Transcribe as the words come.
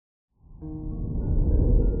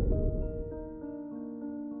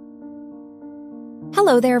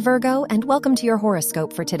Hello there, Virgo, and welcome to your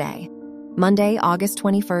horoscope for today, Monday, August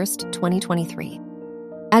 21st, 2023.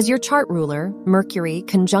 As your chart ruler, Mercury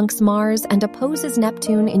conjuncts Mars and opposes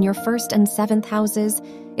Neptune in your first and seventh houses,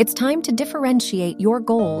 it's time to differentiate your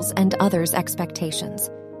goals and others' expectations.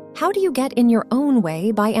 How do you get in your own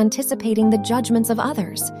way by anticipating the judgments of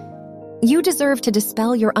others? You deserve to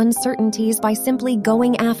dispel your uncertainties by simply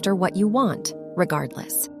going after what you want,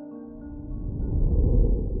 regardless.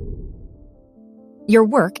 Your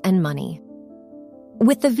work and money.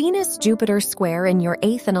 With the Venus-Jupiter square in your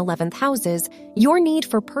 8th and 11th houses, your need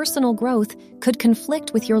for personal growth could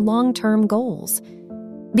conflict with your long-term goals.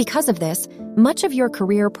 Because of this, much of your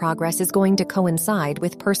career progress is going to coincide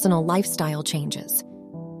with personal lifestyle changes.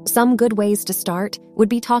 Some good ways to start would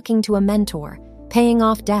be talking to a mentor, paying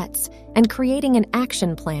off debts, and creating an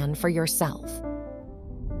action plan for yourself.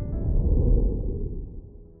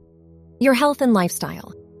 Your health and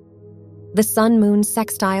lifestyle. The Sun-Moon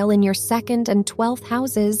sextile in your 2nd and 12th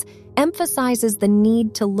houses emphasizes the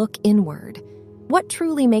need to look inward. What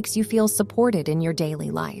truly makes you feel supported in your daily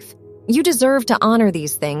life? You deserve to honor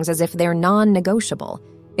these things as if they're non-negotiable.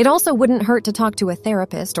 It also wouldn't hurt to talk to a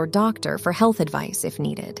therapist or doctor for health advice if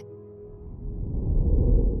needed.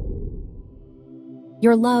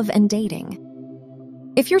 Your love and dating.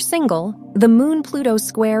 If you're single, the Moon-Pluto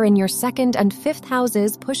square in your 2nd and 5th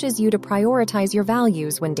houses pushes you to prioritize your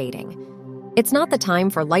values when dating. It's not the time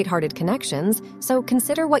for lighthearted connections, so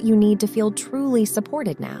consider what you need to feel truly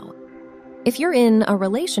supported now. If you're in a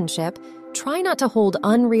relationship, try not to hold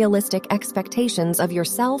unrealistic expectations of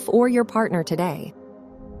yourself or your partner today.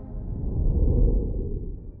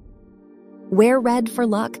 Wear red for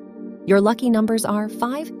luck. Your lucky numbers are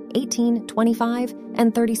 5, 18, 25,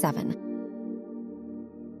 and 37.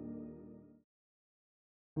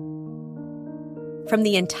 From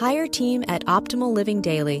the entire team at Optimal Living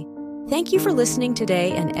Daily, thank you for listening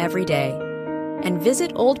today and every day. And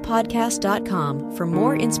visit oldpodcast.com for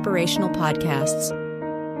more inspirational podcasts.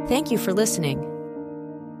 Thank you for listening.